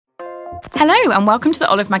Hello and welcome to the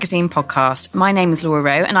Olive Magazine podcast. My name is Laura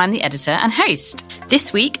Rowe and I'm the editor and host.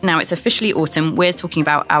 This week, now it's officially autumn, we're talking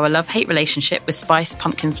about our love-hate relationship with spiced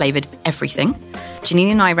pumpkin-flavoured everything.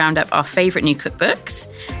 Janine and I round up our favourite new cookbooks.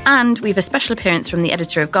 And we have a special appearance from the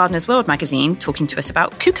editor of Gardener's World magazine talking to us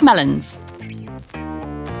about cucamelons.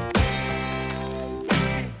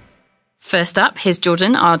 First up, here's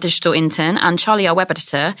Jordan, our digital intern, and Charlie, our web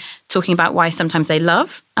editor, talking about why sometimes they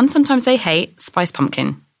love and sometimes they hate spiced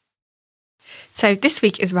pumpkin. So this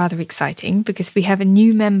week is rather exciting because we have a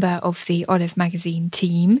new member of the Olive Magazine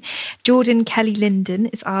team. Jordan Kelly-Linden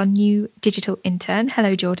is our new digital intern.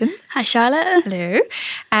 Hello, Jordan. Hi, Charlotte. Hello.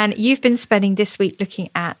 And you've been spending this week looking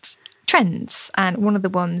at trends, and one of the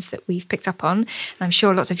ones that we've picked up on, and I'm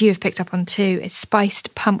sure lots of you have picked up on too, is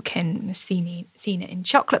spiced pumpkin. We've seen it in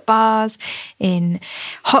chocolate bars, in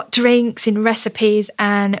hot drinks, in recipes,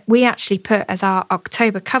 and we actually put as our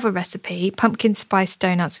October cover recipe pumpkin spice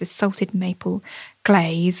donuts with salted maple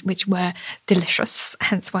glaze, which were delicious,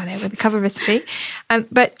 hence why they were the cover recipe.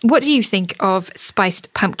 But what do you think of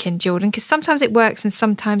spiced pumpkin, Jordan? Because sometimes it works and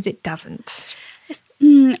sometimes it doesn't.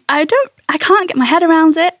 I can't get my head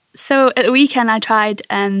around it. So at the weekend I tried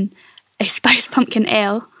a spiced pumpkin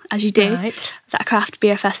ale, as you do. Right. It was at a craft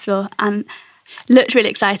beer festival and looked really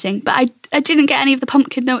exciting. But I didn't get any of the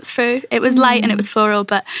pumpkin notes through. It was light and it was floral,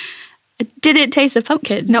 but I didn't taste the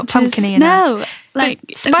pumpkin. Not pumpkin-y enough. No,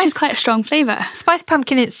 which is quite a strong flavour. Spiced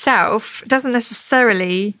pumpkin itself doesn't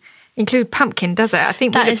necessarily include pumpkin, does it? I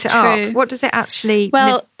think we looked it up. What does it actually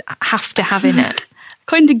have to have in it?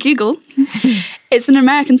 According to Google, it's an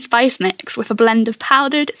American spice mix with a blend of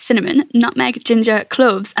powdered cinnamon, nutmeg, ginger,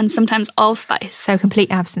 cloves, and sometimes allspice. So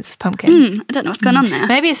complete absence of pumpkin. I don't know what's going on there.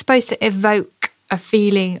 Maybe it's supposed to evoke a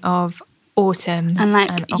feeling of autumn and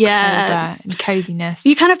October and coziness.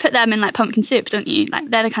 You kind of put them in like pumpkin soup, don't you? Like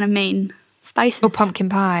they're the kind of main spices. Or pumpkin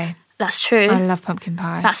pie. That's true. I love pumpkin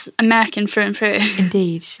pie. That's American through and through.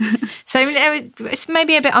 Indeed. So it's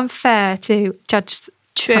maybe a bit unfair to judge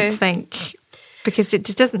something because it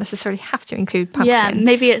just doesn't necessarily have to include pumpkin. Yeah,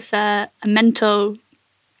 maybe it's a mental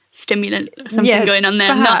stimulant or something going on there,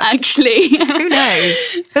 perhaps. not actually. Who knows?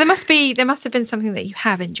 But there must have been something that you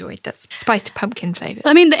have enjoyed that's spiced pumpkin flavoured.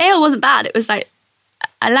 I mean, the ale wasn't bad. It was like,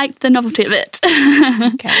 I liked the novelty of it.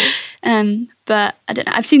 Okay. But I don't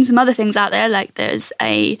know. I've seen some other things out there, like there's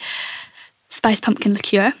a spiced pumpkin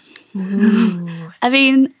liqueur. Ooh. I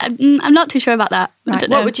mean, I'm not too sure about that. Right. I don't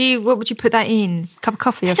know. What would you put that in? A cup of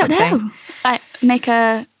coffee or something? I don't know. Like make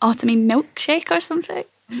a autumny milkshake or something,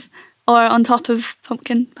 or on top of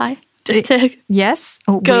pumpkin pie, just to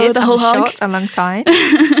go with the whole hog shot alongside.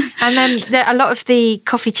 And then a lot of the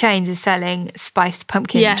coffee chains are selling spiced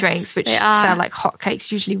pumpkin drinks, which sell like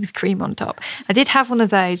hotcakes, usually with cream on top. I did have one of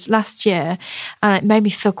those last year, and it made me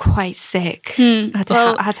feel quite sick. I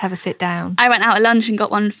had to have a sit down. I went out at lunch and got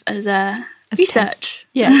one as a research.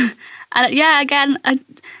 Yes. And again, I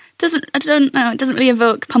don't know. It doesn't really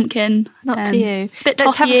evoke pumpkin. Not to you. It's a bit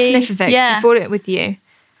Let's have a sniff of it. Yeah. You brought it with you.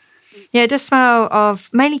 Yeah, it does smell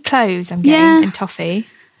of mainly cloves, I'm getting, and toffee.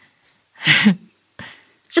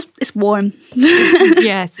 It's warm.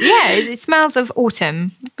 Yes. Yeah, it smells of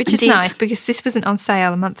autumn, which is nice because this wasn't on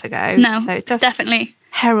sale a month ago. No, so it does definitely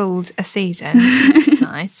herald a season. It's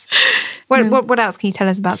nice. What else can you tell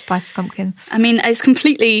us about spiced pumpkin? I mean, it's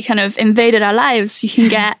completely kind of invaded our lives. You can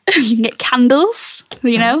get candles.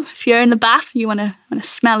 You know, if you're in the bath, you want to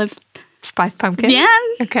smell of spiced pumpkin. Yeah.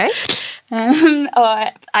 Okay. Or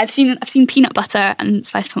I've seen peanut butter and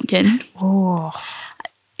spiced pumpkin. Oh.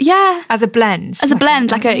 Yeah. As a blend. So you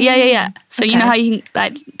know how you can,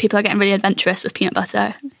 like, people are getting really adventurous with peanut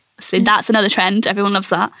butter. So that's another trend. Everyone loves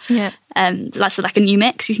that. Yeah. That's like a new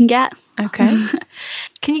mix you can get. Okay.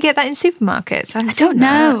 Can you get that in supermarkets? I don't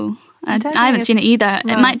know. I haven't seen it either.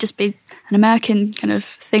 Well, it might just be an American kind of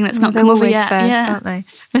thing that's not come over yet. First, aren't they?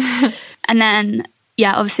 And then,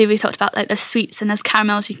 obviously we talked about like there's sweets and there's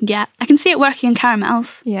caramels you can get. I can see it working in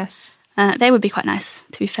caramels. Yes. They would be quite nice,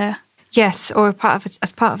 to be fair. Yes, or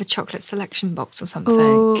as part of a chocolate selection box or something.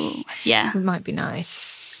 Oh, yeah. It might be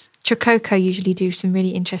nice. Chococo usually do some really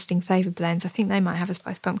interesting flavour blends. I think they might have a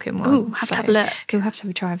spiced pumpkin one. Oh, have to have a look. We'll have to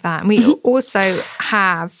have a try of that. And we also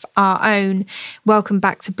have our own Welcome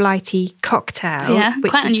Back to Blighty cocktail. Yeah,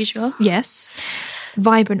 quite unusual. Yes.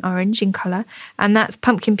 Vibrant orange in colour. And that's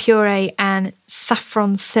pumpkin puree and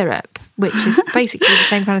saffron syrup, which is basically the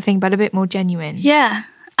same kind of thing, but a bit more genuine. Yeah.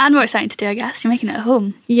 And more exciting to do, I guess. You're making it at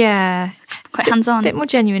home. Yeah. Quite hands-on. A bit more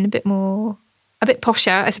genuine, a bit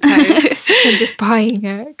posher, I suppose, than just buying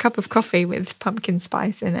a cup of coffee with pumpkin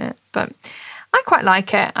spice in it. But I quite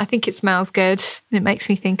like it. I think it smells good. And it makes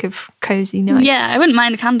me think of cosy nights. Yeah, I wouldn't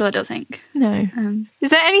mind a candle, I don't think. No.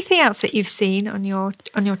 Is there anything else that you've seen on your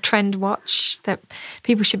trend watch that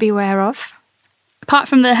people should be aware of? Apart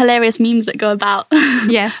from the hilarious memes that go about,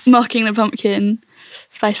 Yes, mocking the pumpkin,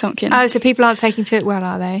 spice pumpkin. Oh, so people aren't taking to it well,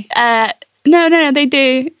 are they? No, they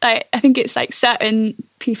do. Like, I think it's like certain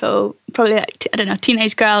people, probably like, I don't know,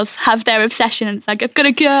 teenage girls have their obsession, and it's like, I've got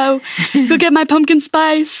to go get my pumpkin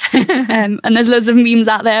spice. And there's loads of memes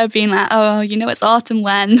out there being like, oh, it's autumn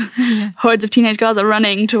when hordes of teenage girls are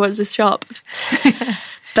running towards this shop.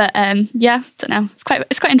 But yeah, don't know. It's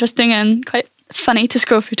quite interesting and quite funny to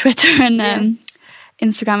scroll through Twitter and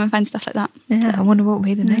Instagram and find stuff like that. Yeah, I wonder what will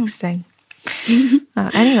be the next thing.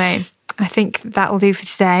 Anyway, I think that will do for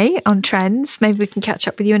today on Trends. Maybe we can catch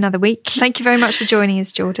up with you another week. Thank you very much for joining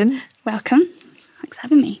us, Jordan. Welcome. Thanks for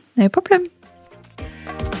having me. No problem.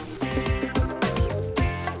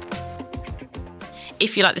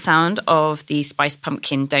 If you like the sound of the spiced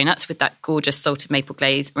pumpkin donuts with that gorgeous salted maple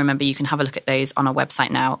glaze, remember you can have a look at those on our website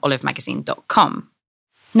now, olivemagazine.com.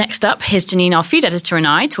 Next up, here's Janine, our food editor, and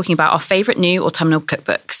I talking about our favourite new autumnal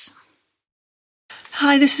cookbooks.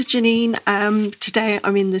 Hi, this is Janine. Today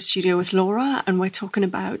I'm in the studio with Laura and we're talking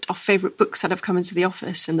about our favourite books that have come into the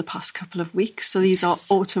office in the past couple of weeks. So these are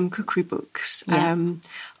autumn cookery books. Yeah.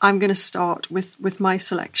 I'm going to start with my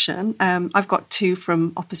selection. I've got two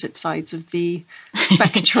from opposite sides of the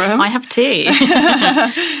spectrum. I have two.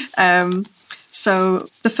 So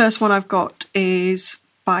the first one I've got is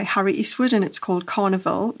by Harry Eastwood and it's called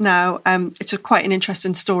Carnival. Now, it's quite an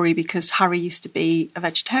interesting story because Harry used to be a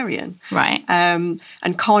vegetarian. Right. And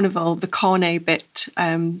Carnival, the carne bit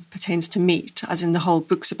pertains to meat, as in the whole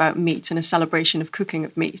book's about meat and a celebration of cooking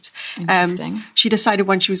of meat. Interesting. She decided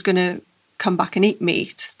when she was going to come back and eat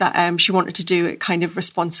meat that she wanted to do it kind of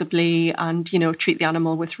responsibly and, treat the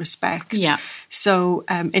animal with respect. Yeah. So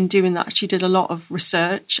in doing that, she did a lot of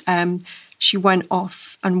research. She went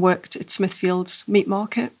off and worked at Smithfield's meat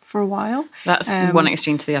market for a while. That's one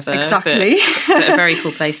extreme to the other. Exactly. But a very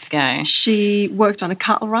cool place to go. She worked on a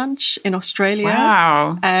cattle ranch in Australia.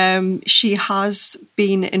 Wow. She has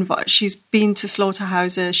been involved. She's been to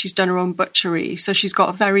slaughterhouses. She's done her own butchery. So she's got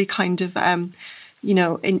a very kind of,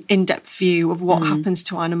 in-depth view of what happens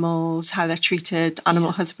to animals, how they're treated,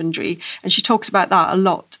 animal husbandry. And she talks about that a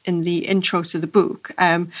lot in the intro to the book.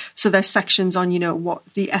 So there's sections on, what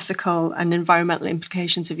the ethical and environmental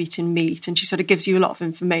implications of eating meat. And she sort of gives you a lot of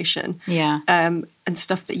information. Yeah. And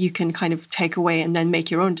stuff that you can kind of take away and then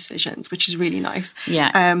make your own decisions, which is really nice.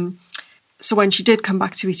 Yeah. So when she did come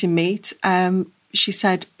back to eating meat, she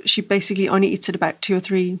said she basically only eats it about 2 or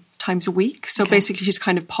 3 times a week. So basically she's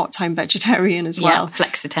kind of part-time vegetarian as well. Yeah,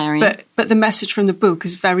 flexitarian. But the message from the book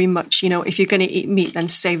is very much, if you're going to eat meat, then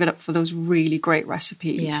save it up for those really great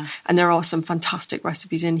recipes. Yeah. And there are some fantastic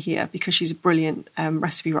recipes in here because she's a brilliant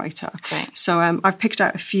recipe writer. Great. So I've picked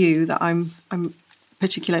out a few that I'm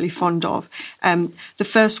particularly fond of. The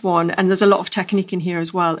first one, and there's a lot of technique in here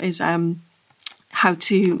as well, is how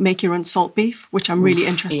to make your own salt beef, which I'm really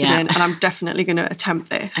interested in, and I'm definitely going to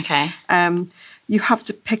attempt this. Okay. You have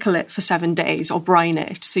to pickle it for 7 days or brine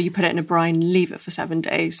it. So you put it in a brine and leave it for 7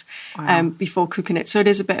 days before cooking it. So it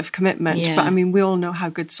is a bit of commitment. Yeah. But I mean, we all know how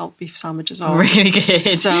good salt beef sandwiches are. Really good.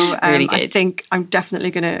 So really good. I think I'm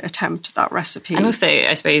definitely going to attempt that recipe. And also,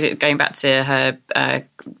 I suppose, going back to her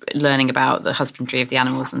learning about the husbandry of the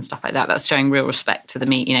animals and stuff like that, that's showing real respect to the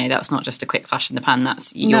meat. That's not just a quick flash in the pan.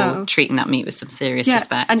 That's you're treating that meat with some serious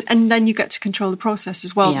respect. And then you get to control the process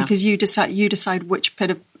as well because you decide which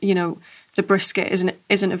bit of, the brisket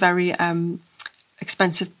isn't a very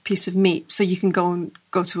expensive piece of meat, so you can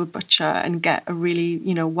go to a butcher and get a really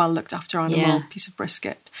well looked after animal piece of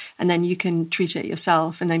brisket, and then you can treat it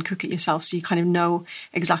yourself and then cook it yourself, so you kind of know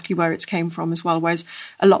exactly where it's came from as well. Whereas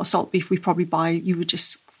a lot of salt beef we probably buy, you would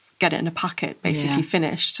just get it in a packet, basically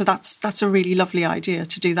finished. So that's a really lovely idea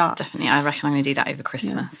to do that. Definitely, I reckon I'm going to do that over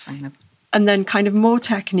Christmas. Yeah. And then kind of more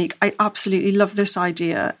technique, I absolutely love this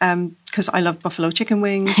idea because I love buffalo chicken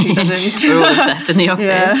wings. Who doesn't? We're all obsessed in the office.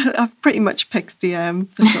 Yeah, I've pretty much picked the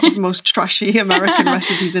sort of most trashy American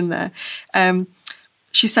recipes in there.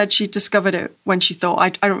 She said she discovered it when she thought,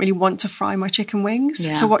 I don't really want to fry my chicken wings.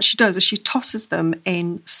 Yeah. So what she does is she tosses them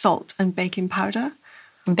in salt and baking powder.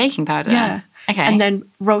 In baking powder? Yeah. Okay. And then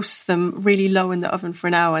roasts them really low in the oven for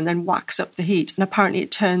an hour and then whacks up the heat. And apparently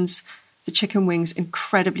it turns the chicken wings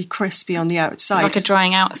incredibly crispy on the outside. Like a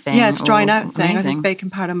drying out thing. Yeah, it's drying out thing. Amazing. I think baking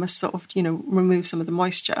powder must sort of, remove some of the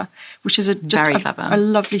moisture, which is just Very clever. a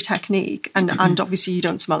lovely technique. And obviously you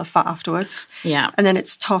don't smell of fat afterwards. Yeah. And then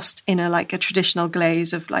it's tossed in a traditional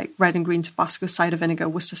glaze of like red and green Tabasco, cider vinegar,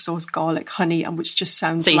 Worcester sauce, garlic, honey, and which just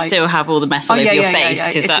sounds so you like... still have all the mess all over your face,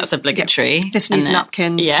 because that's obligatory. Yeah. This needs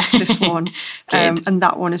napkins, this one. Good. And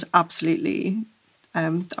that one is absolutely...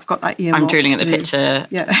 I've got that earmarked. I'm drooling at the picture,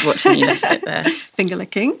 watching you look at it there. Finger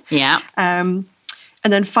licking. Yeah. And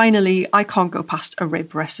then finally, I can't go past a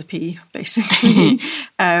rib recipe, basically.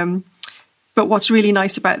 But what's really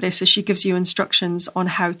nice about this is she gives you instructions on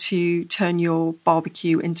how to turn your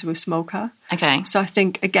barbecue into a smoker. Okay. So I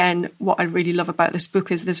think, again, what I really love about this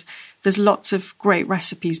book is there's lots of great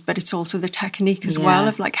recipes, but it's also the technique as well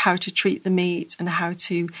of like how to treat the meat and how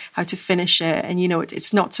to finish it. And,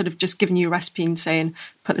 it's not sort of just giving you a recipe and saying,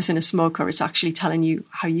 put this in a smoker. It's actually telling you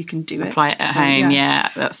how you can do it. Apply it at home. Yeah.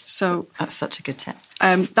 That's such a good tip.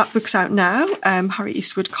 That book's out now, Harry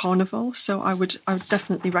Eastwood Carnival. So I would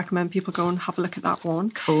definitely recommend people go and have a look at that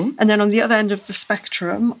one. Cool. And then on the other end of the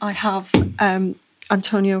spectrum, I have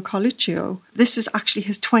Antonio Carluccio. This is actually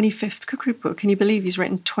his 25th cookery book. Can you believe he's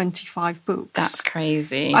written 25 books? That's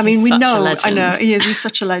crazy. I mean, he's we such a know, legend. I know, he's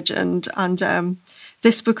such a legend. And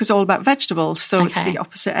this book is all about vegetables, so it's the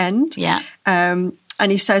opposite end. Yeah.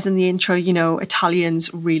 And he says in the intro,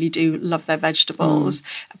 Italians really do love their vegetables,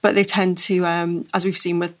 but they tend to, as we've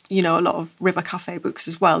seen with, a lot of River Cafe books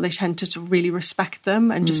as well, they tend to really respect them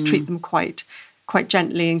and just treat them quite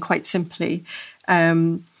gently and quite simply.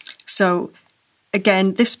 So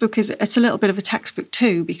again, this book it's a little bit of a textbook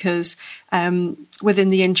too, because within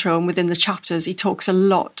the intro and within the chapters, he talks a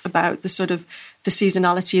lot about the sort of the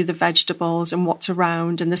seasonality of the vegetables and what's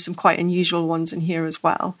around. And there's some quite unusual ones in here as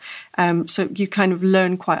well. So you kind of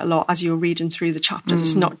learn quite a lot as you're reading through the chapters.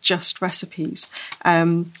 It's not just recipes.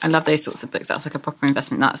 I love those sorts of books. That's like a proper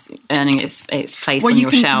investment. That's earning its place on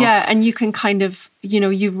your shelf. Yeah, and you can kind of,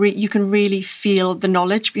 you can really feel the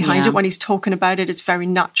knowledge behind it when he's talking about it. It's very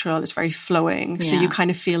natural. It's very flowing. So you kind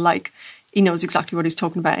of feel like he knows exactly what he's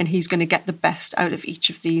talking about and he's going to get the best out of each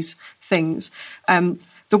of these things.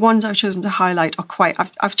 The ones I've chosen to highlight are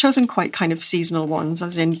I've chosen quite kind of seasonal ones,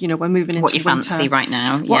 as in, we're moving into what you winter. Fancy right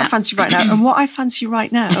now. What I fancy right now. And what I fancy right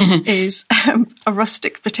now is a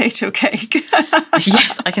rustic potato cake.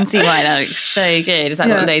 Yes, I can see why that looks so good. Is that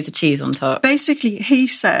got loads of cheese on top? Basically, he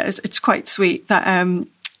says, it's quite sweet, that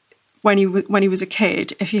when he was a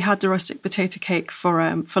kid, if he had the rustic potato cake for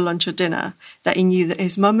lunch or dinner, that he knew that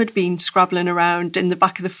his mum had been scrabbling around in the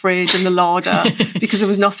back of the fridge and the larder because there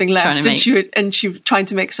was nothing left, and she was trying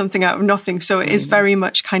to make something out of nothing. So it is very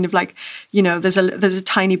much kind of like, there's a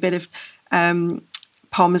tiny bit of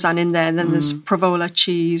Parmesan in there, and then there's provola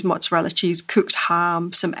cheese, mozzarella cheese, cooked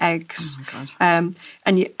ham, some eggs, and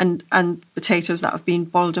potatoes that have been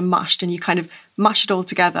boiled and mashed, and you kind of mash it all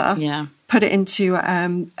together. Yeah. Put it into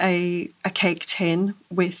a cake tin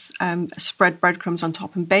with spread breadcrumbs on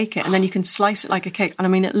top and bake it, and then you can slice it like a cake. And I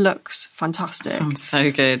mean, it looks fantastic. Sounds so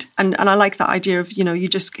good. And I like that idea of,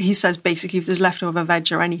 he says basically if there's leftover veg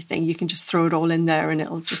or anything, you can just throw it all in there and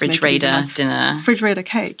it'll just Fridge Raider dinner. Fridge Raider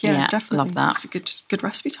cake, yeah, definitely. Love that. It's a good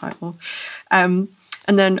recipe title.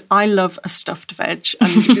 And then I love a stuffed veg. And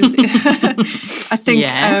I think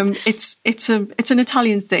it's an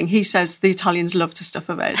Italian thing. He says the Italians love to stuff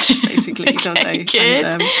a veg, basically, don't they? Good.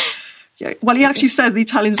 And, well, he actually says the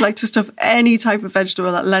Italians like to stuff any type of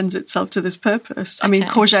vegetable that lends itself to this purpose. I mean,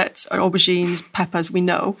 courgettes, aubergines, peppers, we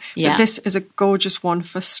know. Yeah. But this is a gorgeous one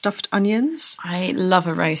for stuffed onions. I love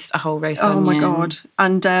a whole roast onion. Oh, my God.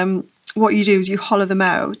 And what you do is you hollow them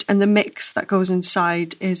out, and the mix that goes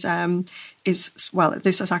inside is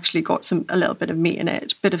this has actually got a little bit of meat in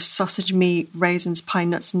it, a bit of sausage meat, raisins, pine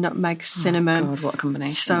nuts, nutmeg, cinnamon. Oh God, what a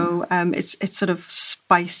combination! So it's sort of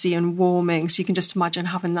spicy and warming. So you can just imagine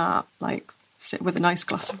having that, like, sit with a nice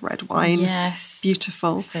glass of red wine. Yes,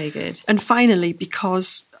 beautiful, so good. And finally,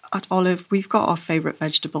 because at Olive, we've got our favourite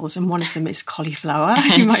vegetables, and one of them is cauliflower.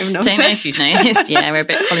 You might have noticed. Don't know if you've noticed. Yeah, we're a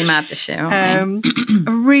bit cauli mad this year, aren't we?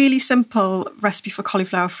 A really simple recipe for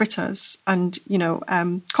cauliflower fritters, and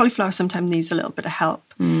cauliflower sometimes needs a little bit of help.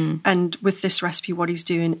 And with this recipe, what he's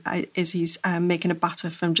doing is he's making a batter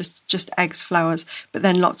from just eggs, flowers, but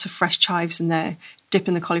then lots of fresh chives in there,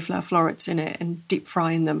 dipping the cauliflower florets in it and deep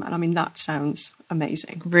frying them. And I mean, that sounds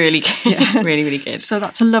amazing. Really good. Yeah. Really, really good. So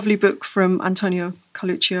that's a lovely book from Antonio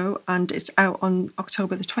Carluccio, and it's out on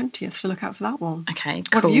October the 20th. So look out for that one. Okay,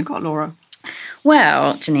 cool. What have you got, Laura?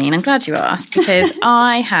 Well, Janine, I'm glad you asked, because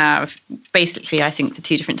I have basically, I think, the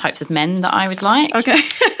two different types of men that I would like. Okay.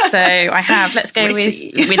 So I have, let's go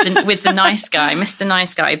with the nice guy, Mr.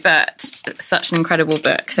 Nice Guy, but such an incredible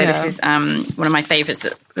book. So this is one of my favourites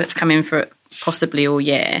that's come in for possibly all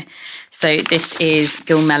year. So this is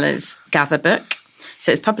Gil Mellor's Gather book.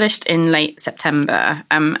 So it's published in late September.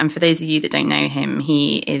 And for those of you that don't know him,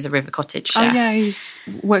 he is a River Cottage chef. Oh, yeah, he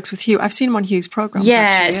works with Hugh. I've seen him on Hugh's programmes,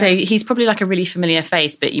 actually. So he's probably like a really familiar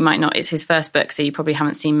face, but you might not. It's his first book, so you probably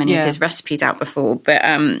haven't seen many of his recipes out before. But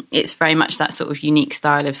it's very much that sort of unique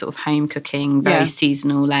style of sort of home cooking, very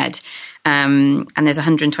seasonal led. And there's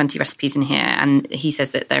 120 recipes in here, and he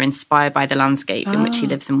says that they're inspired by the landscape in which he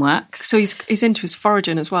lives and works. So he's into his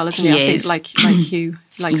foraging as well, isn't he? I think like Hugh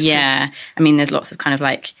likes to. Yeah, I mean, there's lots of kind of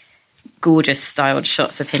like gorgeous styled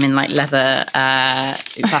shots of him in like leather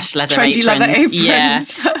trendy aprons. leather aprons. Yeah,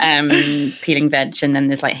 peeling veg, and then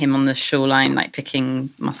there's like him on the shoreline like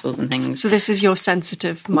picking mussels and things. So this is your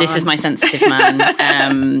sensitive man. This is my sensitive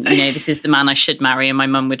man. This is the man I should marry, and my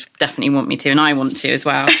mum would definitely want me to, and I want to as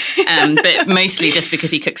well. But mostly just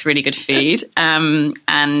because he cooks really good food.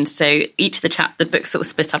 And so each of the book's sort of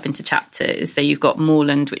split up into chapters. So you've got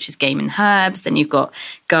moorland, which is game and herbs. Then you've got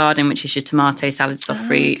garden, which is your tomato, salad, soft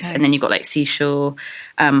fruits, and then you've got like seashore,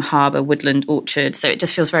 harbour, woodland, orchard. So it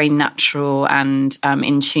just feels very natural and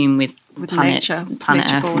in tune with planet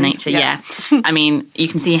Earth and nature. Yeah. I mean, you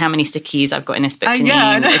can see how many stickies I've got in this book,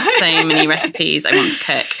 Janine. There's so many recipes I want to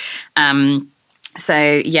cook.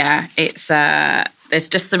 It's there's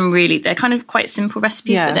just some really, they're kind of quite simple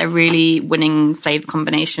recipes, but they're really winning flavour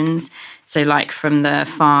combinations. So like from the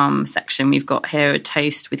farm section, we've got here a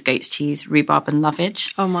toast with goat's cheese, rhubarb and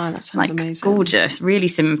lovage. Oh man, that sounds amazing. Gorgeous, really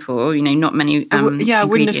simple, not many I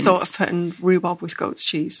wouldn't have thought of putting rhubarb with goat's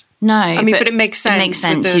cheese. No. I mean, but it makes sense. It makes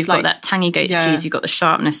sense. You've got that tangy goat's cheese, you've got the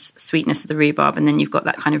sharpness, sweetness of the rhubarb, and then you've got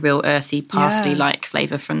that kind of real earthy parsley-like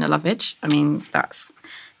flavour from the lovage. I mean, that's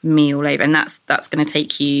me all over. And that's going to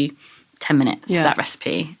take you 10 minutes, that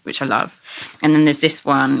recipe, which I love. And then there's this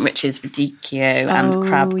one, which is radicchio and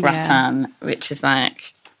crab gratin, which is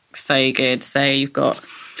like so good. So you've got...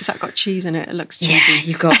 Has that got cheese in it? It looks cheesy. Yeah,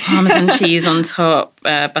 you've got Parmesan cheese on top,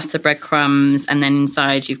 butter, breadcrumbs, and then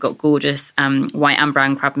inside you've got gorgeous white and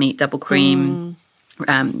brown crab meat, double cream,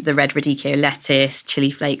 the red radicchio lettuce,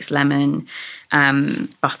 chili flakes, lemon,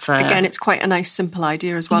 butter. Again, it's quite a nice simple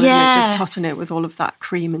idea as well, isn't it? Just tossing it with all of that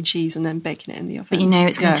cream and cheese and then baking it in the oven. But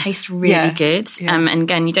it's going to taste really good. And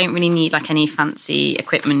again, you don't really need like any fancy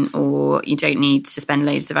equipment, or you don't need to spend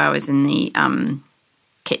loads of hours in the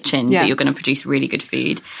kitchen, but you're going to produce really good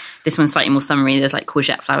food. This one's slightly more summery. There's like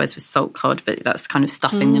courgette flowers with salt cod, but that's kind of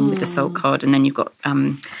stuffing them with the salt cod. And then you've got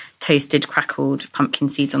toasted, crackled pumpkin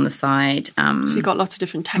seeds on the side. So you've got lots of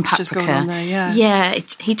different textures going on there,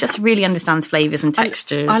 he just really understands flavours and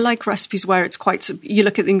textures. I like recipes where it's quite, you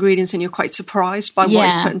look at the ingredients and you're quite surprised by what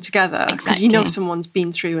he's putting together. Because someone's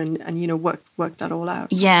been through and worked that all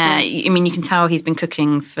out. So I mean, you can tell he's been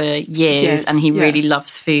cooking for years and he really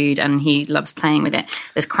loves food and he loves playing with it.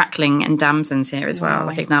 There's crackling and damsons here as well,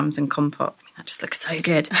 like a damson compote. I mean, that just looks so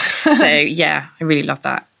good. So I really love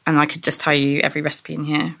that. And I could just tell you every recipe in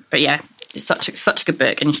here. But it's such a good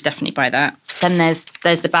book, and you should definitely buy that. Then there's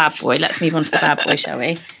the bad boy. Let's move on to the bad boy, shall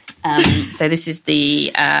we? So this is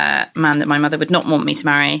the man that my mother would not want me to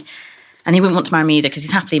marry. And he wouldn't want to marry me either because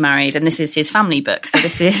he's happily married. And this is his family book. So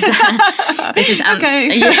this is this is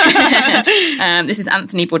Anthony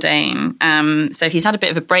Bourdain. So he's had a bit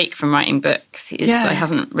of a break from writing books. He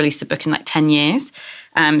hasn't released a book in like 10 years.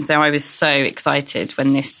 So I was so excited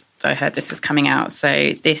when I heard this was coming out.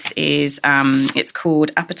 So this is, it's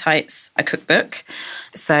called Appetites, a Cookbook.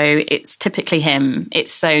 So it's typically him.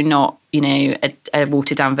 It's so not, a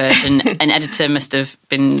watered down version. An editor must have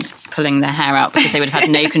been pulling their hair out because they would have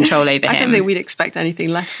had no control over him. I don't think we'd expect anything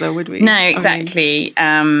less though, would we? No, exactly.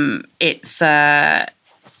 It's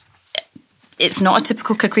not a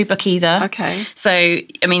typical cookery book either. Okay. So,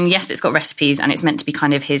 I mean, yes, it's got recipes and it's meant to be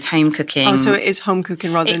kind of his home cooking. Oh, so it is home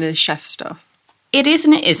cooking rather than his chef stuff. It is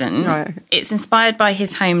and it isn't. Right. It's inspired by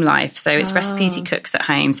his home life. So it's recipes he cooks at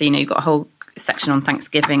home. So, you've got a whole section on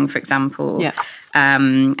Thanksgiving, for example. Yeah.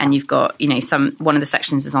 And you've got, one of the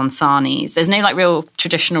sections is on sarnies. There's no like real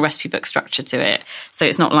traditional recipe book structure to it. So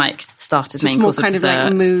it's not like starters, main course, or desserts. It's more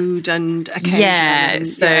kind of like mood and occasion. Yeah.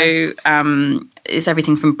 So it's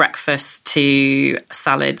everything from breakfast to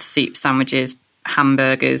salads, soup, sandwiches,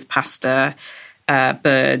 hamburgers, pasta,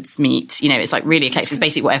 birds, meat. It's like really eclectic. It's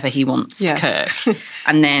basically whatever he wants to cook.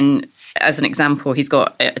 And then, as an example, he's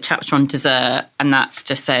got a chapter on dessert, and that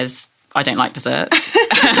just says I don't like desserts.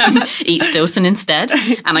 Eat Stilton instead.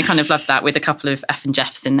 And I kind of love that with a couple of F and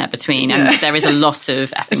Jeffs in there between. And there is a lot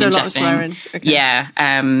of effing and jeffing. Okay. Yeah.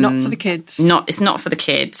 Not for the kids. It's not for the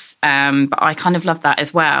kids. But I kind of love that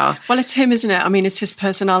as well. Well, it's him, isn't it? I mean, it's his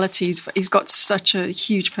personality. He's got such a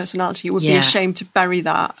huge personality. It would be a shame to bury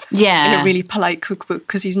that in a really polite cookbook,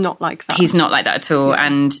 because he's not like that. He's not like that at all. Yeah.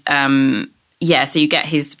 And so you get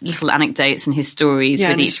his little anecdotes and his stories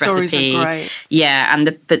with each recipe. Are great. Yeah, and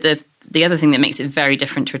the other thing that makes it very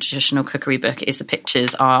different to a traditional cookery book is the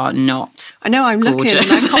pictures are not. I know, I'm looking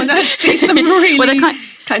and I see some really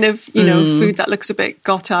kind of food that looks a bit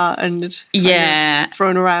gotta and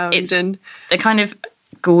thrown around, and they're kind of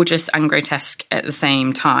gorgeous and grotesque at the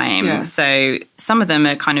same time. Yeah. So some of them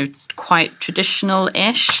are kind of quite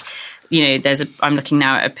traditional-ish. I'm looking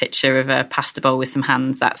now at a picture of a pasta bowl with some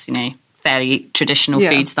hands. That's fairly traditional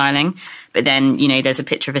food styling. But then, there's a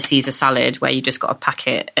picture of a Caesar salad where you just got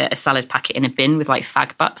a salad packet in a bin with like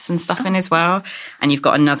fag butts and stuff in as well. And you've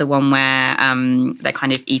got another one where they're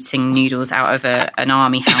kind of eating noodles out of an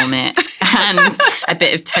army helmet and a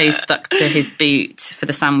bit of toast stuck to his boot for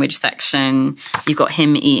the sandwich section. You've got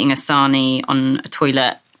him eating a sarnie on a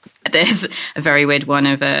toilet. There's a very weird one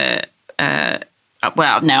of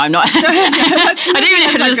well, no, I'm not. I don't even know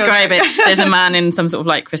how to describe it. There's a man in some sort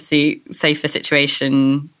of lycra suit, safer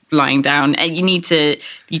situation, lying down. You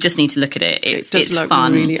just need to look at it. It's look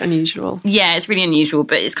fun. Really unusual. Yeah, it's really unusual,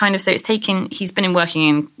 but it's kind of, so he's been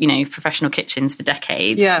working in, professional kitchens for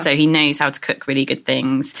decades. Yeah. So he knows how to cook really good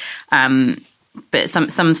things. But some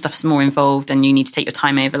stuff's more involved and you need to take your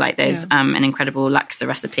time over. Like there's an incredible laksa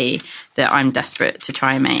recipe that I'm desperate to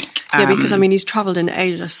try and make. Because he's travelled in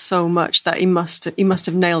Asia so much that he must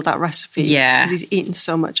have nailed that recipe. Yeah, because he's eaten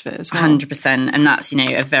so much of it as well. 100%, and that's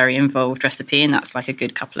a very involved recipe, and that's like a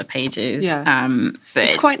good couple of pages. Yeah, but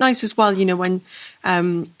it's quite nice as well. When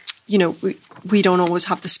we don't always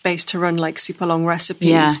have the space to run like super long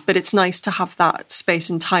recipes, but it's nice to have that space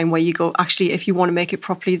and time where you go, actually, if you want to make it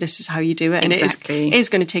properly, this is how you do it. Exactly. And it is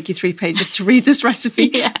going to take you 3 pages to read this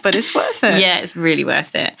recipe, but it's worth it. Yeah, it's really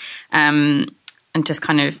worth it. And just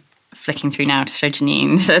kind of flicking through now to show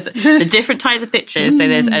Janine the different types of pictures. So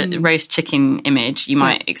there's a roast chicken image. You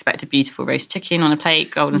might expect a beautiful roast chicken on a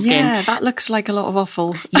plate, golden skin. Yeah, that looks like a lot of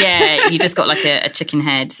offal. Yeah, you just got like a chicken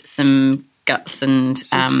head, some guts and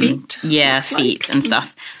feet. Feet and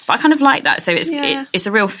stuff. But I kind of like that. So it's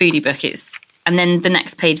a real foodie book. And then the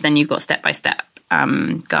next page, then you've got step-by-step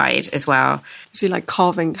guide as well. So like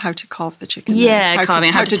carving, how to carve the chicken. Yeah,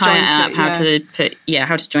 carving, how to tie it up, how to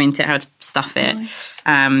joint it, how to stuff it. Nice.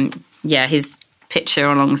 His picture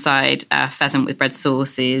alongside pheasant with bread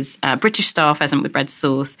sauce is British style pheasant with bread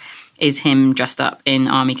sauce is him dressed up in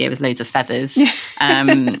army gear with loads of feathers. So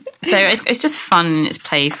it's just fun, it's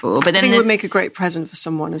playful. But then I think it would make a great present for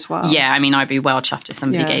someone as well. Yeah, I'd be well chuffed if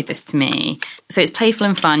somebody gave this to me. So it's playful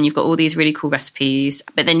and fun. You've got all these really cool recipes,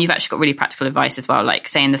 but then you've actually got really practical advice as well, like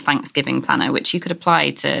say in the Thanksgiving planner, which you could apply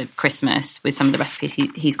to Christmas with some of the recipes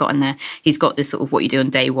he's got in there. He's got this sort of what you do on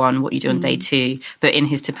day 1, what you do on day 2, but in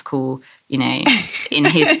his typical,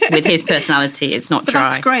 with his personality, it's not dry.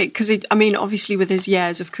 But that's great because obviously with his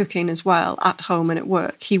years of cooking as well, at home and at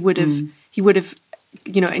work, he would have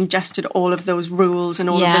ingested all of those rules and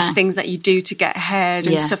all of those things that you do to get ahead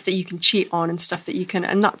and stuff that you can cheat on and stuff that you can,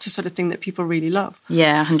 and that's the sort of thing that people really love.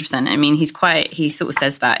 Yeah, 100%. He sort of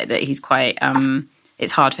says that he's quite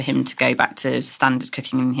it's hard for him to go back to standard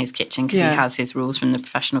cooking in his kitchen because he has his rules from the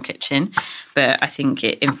professional kitchen. But I think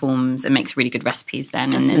it informs and makes really good recipes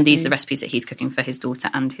then. And these are the recipes that he's cooking for his daughter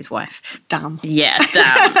and his wife. Damn. Yeah,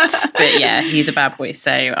 damn. But yeah, he's a bad boy,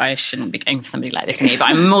 so I shouldn't be going for somebody like this in here. But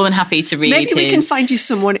I'm more than happy to read Maybe we can find you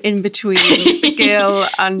someone in between Gil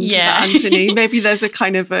and Anthony. Maybe there's a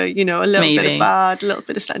kind of a little bit of bad, a little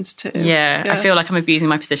bit of sensitive. Yeah, I feel like I'm abusing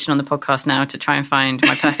my position on the podcast now to try and find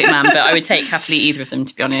my perfect man. But I would take happily either of them,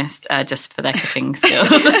 to be honest, just for their cooking skills.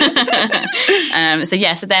 So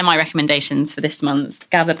they're my recommendations for this month,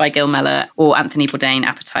 gathered by Gil Mellor or Anthony Bourdain,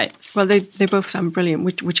 Appetites. Well, they both sound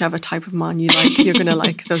brilliant. Whichever type of man you like, you're going to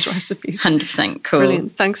like those recipes. 100% cool.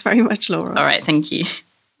 Brilliant. Thanks very much, Laura. All right, thank you.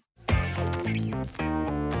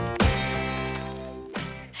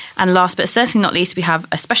 And last but certainly not least, we have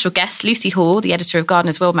a special guest, Lucy Hall, the editor of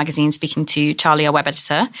Gardener's World magazine, speaking to Charlie, our web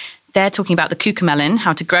editor. They're talking about the cucamelon,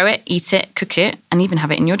 how to grow it, eat it, cook it, and even have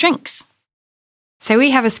it in your drinks. So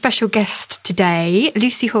we have a special guest today,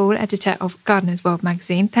 Lucy Hall, editor of Gardener's World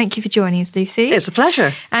magazine. Thank you for joining us, Lucy. It's a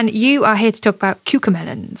pleasure. And you are here to talk about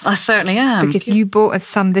cucamelons. I certainly am. Because you bought us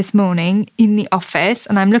some this morning in the office,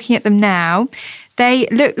 and I'm looking at them now. They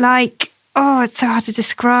look like Oh, it's so hard to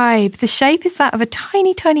describe. The shape is that of a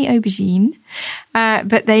tiny, tiny aubergine,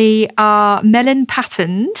 but they are melon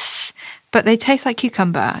patterns, but they taste like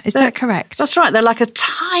cucumber. Is that correct? That's right. They're like a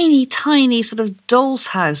tiny, tiny sort of doll's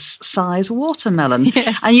house size watermelon.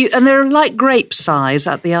 Yes. And they're like grape size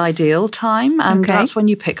at the ideal time, and that's when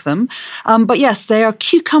you pick them. But yes, they are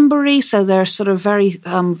cucumbery, so they're sort of very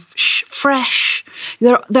fresh.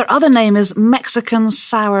 Their other name is Mexican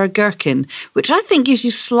sour gherkin, which I think gives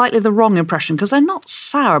you slightly the wrong impression because they're not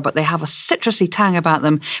sour, but they have a citrusy tang about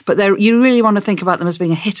them. But you really want to think about them as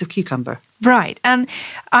being a hit of cucumber. Right. And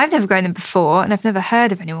I've never grown them before, and I've never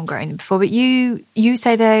heard of anyone growing them before, but you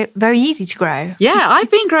say they're very easy to grow. Yeah, I've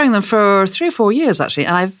been growing them for 3 or 4 years, actually,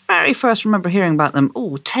 and I very first remember hearing about them,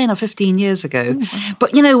 10 or 15 years ago. Wow.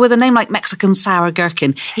 But, with a name like Mexican sour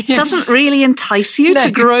gherkin, it doesn't really entice you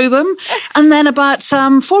to grow them. And then about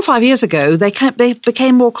 4 or 5 years ago, they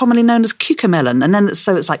became more commonly known as cucamelon, and then it's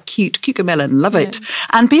like cute cucamelon, love it.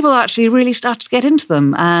 And people actually really started to get into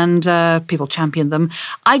them, and people championed them.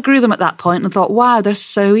 I grew them at that point and thought, wow, they're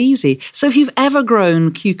so easy. So if you've ever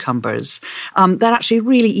grown cucumbers, they're actually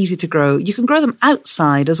really easy to grow. You can grow them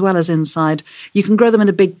outside as well as inside. You can grow them in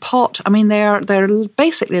a big pot. I mean, they're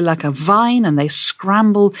basically like a vine, and they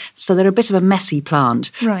scramble, so they're a bit of a messy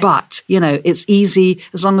plant. Right. But, it's easy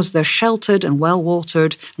as long as they're sheltered and well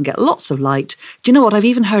watered and get lots of light. Do you know what? I've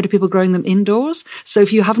even heard of people growing them indoors. So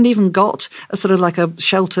if you haven't even got a sort of like a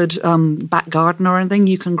sheltered back garden or anything,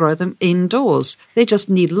 you can grow them indoors. They just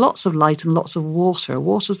need lots of light and lots of water.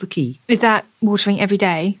 Water's the key. Is that watering every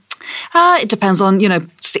day? It depends on,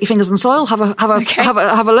 stick your fingers in the soil, have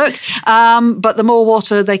a look. But the more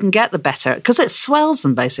water they can get, the better, because it swells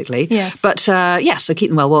them basically. Yes. But so keep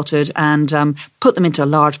them well watered and put them into a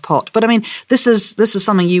large pot. But I mean, this is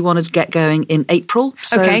something you want to get going in April.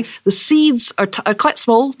 So the seeds are quite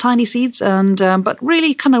small, tiny seeds, and but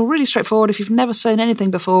really really straightforward. If you've never sown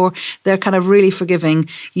anything before, they're kind of really forgiving.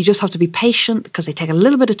 You just have to be patient because they take a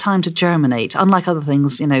little bit of time to germinate. Unlike other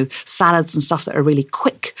things, salads and stuff that are really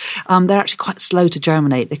quick. They're actually quite slow to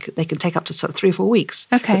germinate. They can take up to sort of 3 or 4 weeks.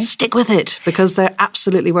 Okay. But stick with it because they're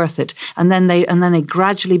absolutely worth it. And then they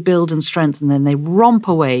gradually build in strength, and then they romp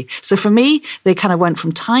away. So for me, they kind of went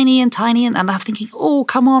from tiny and I'm thinking, oh,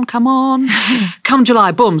 come on. Come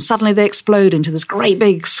July, boom, suddenly they explode into this great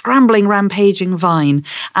big scrambling, rampaging vine.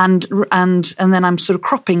 And then I'm sort of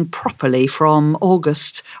cropping properly from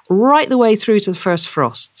August right the way through to the first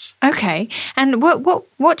frosts. Okay. And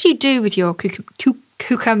what do you do with your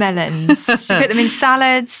cucamelons? Do you put them in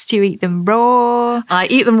salads? Do you eat them raw? I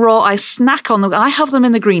eat them raw. I snack on them. I have them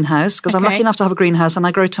in the greenhouse because I'm lucky enough to have a greenhouse, and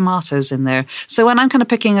I grow tomatoes in there. So when I'm kind of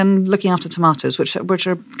picking and looking after tomatoes, which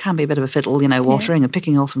can be a bit of a fiddle, watering and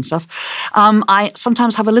picking off and stuff, I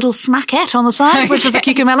sometimes have a little snackette on the side, which is a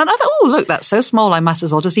cucamelon. I thought, oh, look, that's so small, I might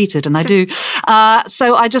as well just eat it, and I do.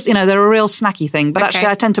 So I just, they're a real snacky thing. But actually,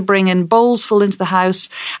 I tend to bring in bowls full into the house,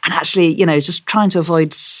 and actually, just trying to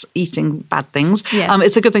avoid eating bad things. Yes.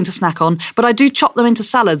 It's a good thing to snack on. But I do chop them into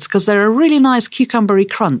salads because they're a really nice cucumbery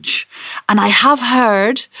crunch. And I have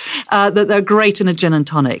heard that they're great in a gin and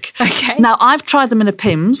tonic. Okay. Now, I've tried them in a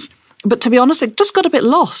Pimm's, but to be honest, it just got a bit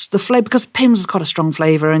lost, the flavour, because Pimm's has got a strong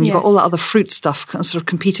flavour and you've got all that other fruit stuff sort of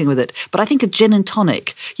competing with it. But I think a gin and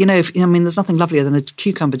tonic, there's nothing lovelier than a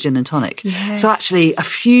cucumber gin and tonic. Yes. So actually, a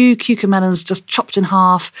few cucamelons just chopped in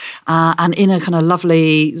half and in a kind of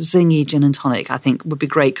lovely zingy gin and tonic, I think would be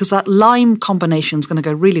great, because that lime combination is going to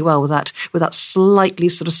go really well with that slightly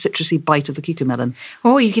sort of citrusy bite of the cucamelon.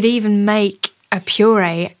 Or you could even make a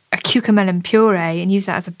cucamelon puree, and use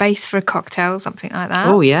that as a base for a cocktail, something like that.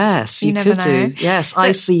 Oh, yes, you never could know. do. Yes,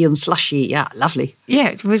 icy and slushy. Yeah, lovely. Yeah,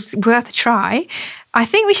 it was worth a try. I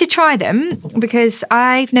think we should try them because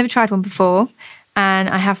I've never tried one before and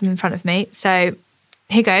I have them in front of me. So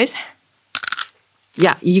here goes.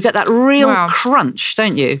 Yeah, you get that real crunch,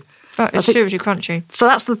 don't you? But it's seriously crunchy. So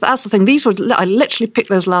that's the thing. I literally picked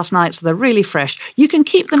those last night, so they're really fresh. You can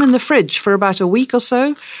keep them in the fridge for about a week or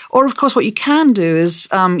so. Or, of course, what you can do is,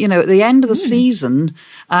 at the end of the season,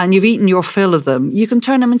 and you've eaten your fill of them, you can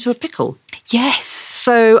turn them into a pickle. Yes.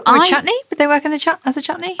 So or a chutney? Would they work as a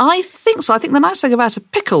chutney? I think so. I think the nice thing about a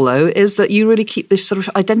pickle, though, is that you really keep this sort of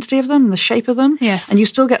identity of them, the shape of them. Yes. And you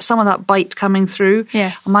still get some of that bite coming through.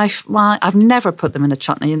 Yes. I've never put them in a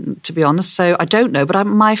chutney, to be honest, so I don't know. But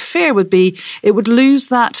my fear would be it would lose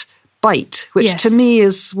that bite, which to me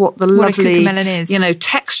is what the lovely,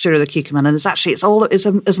 texture of the cucamelon is. Actually, it's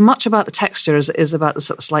as much about the texture as it is about the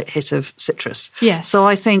sort of slight hit of citrus. Yes. So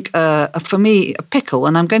I think for me, a pickle,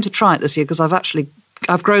 and I'm going to try it this year because I've actually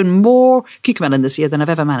I've grown more cucamelon this year than I've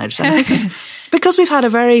ever managed. And I think it's because we've had a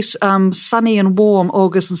very sunny and warm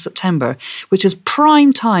August and September, which is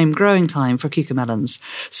prime time, growing time for cucamelons.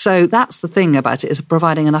 So that's the thing about it, is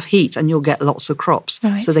providing enough heat and you'll get lots of crops.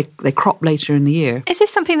 Right. So they crop later in the year. Is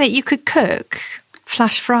this something that you could cook,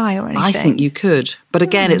 flash fry or anything? I think you could. But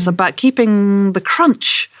again, it's about keeping the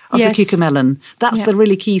crunch of the cucamelon. That's the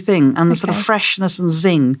really key thing, and the sort of freshness and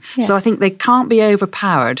zing. Yes. So I think they can't be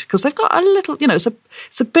overpowered because they've got a little,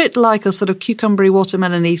 it's a bit like a sort of cucumbery,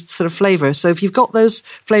 watermelon-y sort of flavour. So if you've got those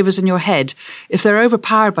flavours in your head, if they're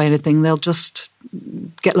overpowered by anything, they'll just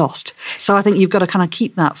get lost. So I think you've got to kind of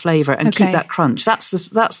keep that flavour and keep that crunch. That's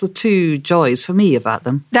the two joys for me about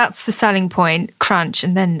them. That's the selling point, crunch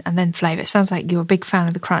and then flavour. It sounds like you're a big fan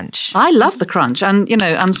of the crunch. I love the crunch, and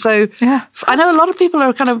so I know a lot of people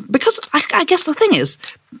are kind of, because I guess the thing is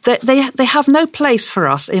that they have no place for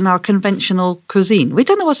us in our conventional cuisine. We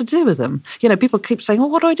don't know what to do with them. People keep saying, "Oh,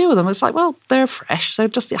 what do I do with them?" It's like, well, they're fresh, so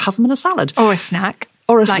just have them in a salad or a snack.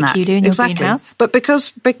 Snack. You do in your greenhouse. But because,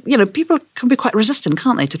 people can be quite resistant,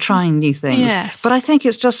 can't they, to trying new things? Yes. But I think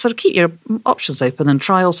it's just sort of keep your options open and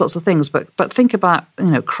try all sorts of things, but think about,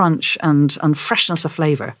 crunch and freshness of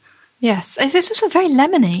flavour. Yes. It's also very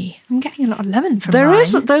lemony. I'm getting a lot of lemon from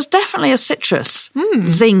mine. There's definitely a citrus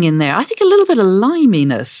zing in there. I think a little bit of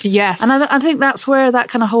liminess. Yes. And I think that's where that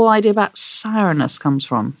kind of whole idea about sourness comes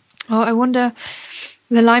from. Oh, I wonder,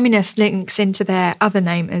 the liminess links into their other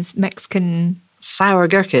name as Mexican sour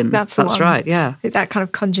gherkin. That's right, yeah. That kind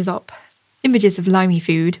of conjures up images of limey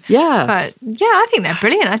food. Yeah. But I think they're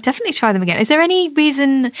brilliant. I'd definitely try them again. Is there any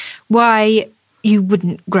reason why you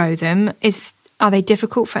wouldn't grow them? Are they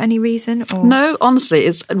difficult for any reason? Or? No, honestly,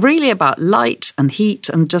 it's really about light and heat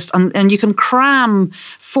and you can cram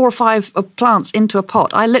 4 or 5 plants into a pot.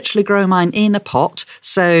 I literally grow mine in a pot,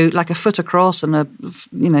 so like a foot across and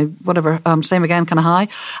same again, kind of high.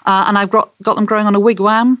 And I've got them growing on a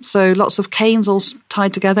wigwam, so lots of canes all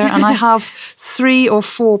tied together. And I have 3 or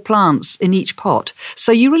 4 plants in each pot.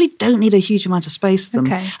 So you really don't need a huge amount of space for them.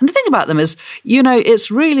 Okay. And the thing about them is, it's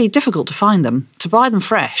really difficult to find them, to buy them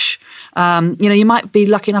fresh. You might be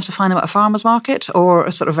lucky enough to find them at a farmer's market or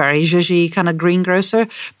a sort of very zhuzhy kind of greengrocer,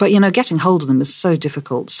 but getting hold of them is so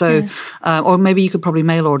difficult. So, or maybe you could probably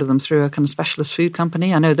mail order them through a kind of specialist food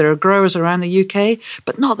company. I know there are growers around the UK,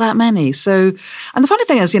 but not that many. So, and the funny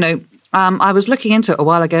thing is, I was looking into it a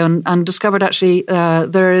while ago and discovered actually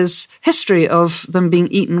there is history of them being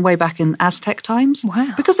eaten way back in Aztec times.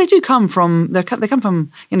 Wow. Because they come from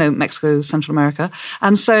Mexico, Central America.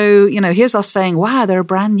 And so, here's us saying, wow, they're a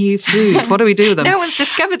brand new food. What do we do with them? No one's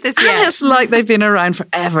discovered this yet. And it's like they've been around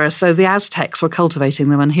forever. So the Aztecs were cultivating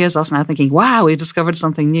them. And here's us now thinking, wow, we discovered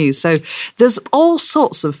something new. So there's all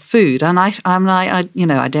sorts of food. And I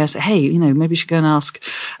dare say, hey, maybe you should go and ask,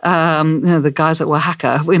 the guys at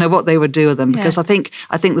Oaxaca, what they would do with them, because I think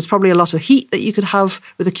there's probably a lot of heat that you could have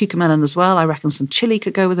with a cucamelon as well. I reckon some chili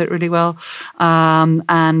could go with it really well.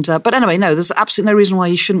 But anyway, no, there's absolutely no reason why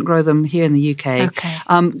you shouldn't grow them here in the UK. Okay.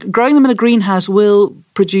 Growing them in a greenhouse will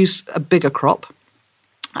produce a bigger crop.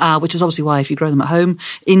 Which is obviously why if you grow them at home,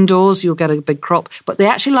 indoors, you'll get a big crop. But they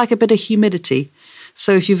actually like a bit of humidity.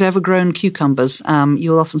 So if you've ever grown cucumbers,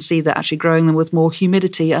 you'll often see that actually growing them with more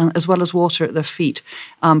humidity as well as water at their feet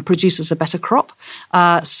produces a better crop.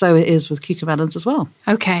 So it is with cucamelons as well.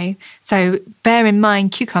 Okay. So bear in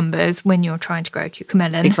mind cucumbers when you're trying to grow a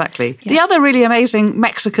cucamelon. Exactly. Yeah. The other really amazing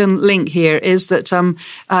Mexican link here is that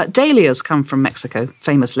dahlias come from Mexico,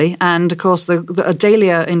 famously. And of course, the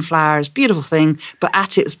dahlia in flower is a beautiful thing, but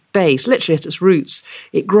at its base, literally at its roots,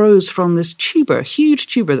 it grows from this huge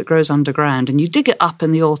tuber that grows underground. And you dig it up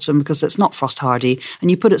in the autumn because it's not frost hardy,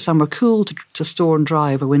 and you put it somewhere cool to store and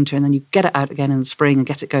dry over winter, and then you get it out again in the spring and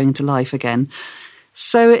get it going into life again.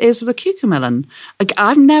 So it is with a cucamelon.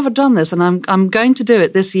 I've never done this, and I'm going to do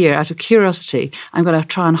it this year out of curiosity. I'm going to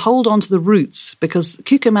try and hold on to the roots, because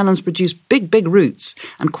cucamelons produce big roots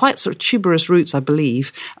and quite sort of tuberous roots, I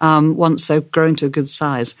believe, once they're growing to a good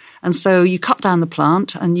size. And so you cut down the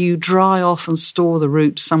plant and you dry off and store the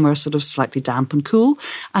root somewhere sort of slightly damp and cool,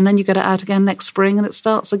 and then you get it out again next spring and it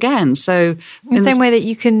starts again. So in the same way that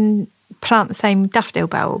you can plant the same daffodil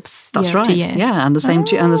bulbs. That's right. Yeah, and the same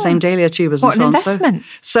and the same dahlia tubers what and so on. What an investment!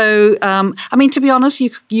 So, to be honest,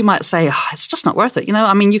 you might say it's just not worth it.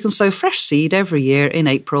 You can sow fresh seed every year in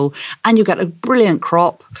April, and you get a brilliant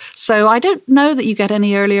crop. So I don't know that you get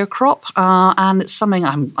any earlier crop, and it's something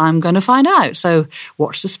I'm going to find out. So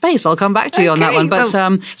watch the space. I'll come back to you on that one. But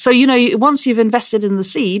once you've invested in the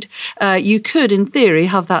seed, you could, in theory,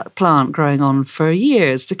 have that plant growing on for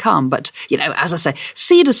years to come. But as I say,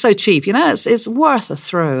 seed is so cheap. cheap. It's worth a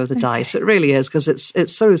throw of the dice. It really is, because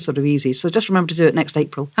it's so sort of easy. So just remember to do it next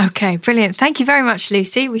April. Okay, brilliant. Thank you very much,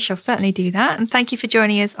 Lucy. We shall certainly do that. And thank you for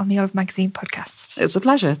joining us on the Olive Magazine podcast. It's a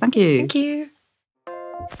pleasure. Thank you. Thank you.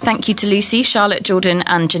 Thank you to Lucy, Charlotte, Jordan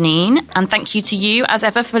and Janine. And thank you to you, as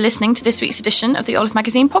ever, for listening to this week's edition of the Olive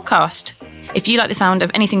Magazine podcast. If you like the sound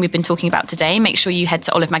of anything we've been talking about today, make sure you head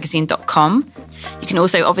to olivemagazine.com. You can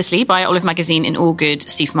also obviously buy Olive Magazine in all good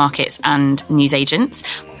supermarkets and newsagents.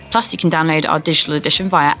 Plus, you can download our digital edition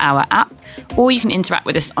via our app, or you can interact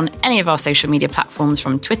with us on any of our social media platforms,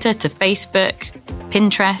 from Twitter to Facebook,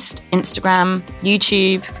 Pinterest, Instagram,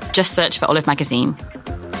 YouTube. Just search for Olive Magazine.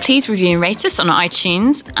 Please review and rate us on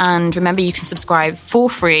iTunes, and remember you can subscribe for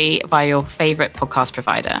free via your favourite podcast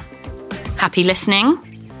provider. Happy listening,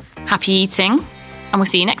 happy eating, and we'll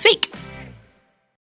see you next week.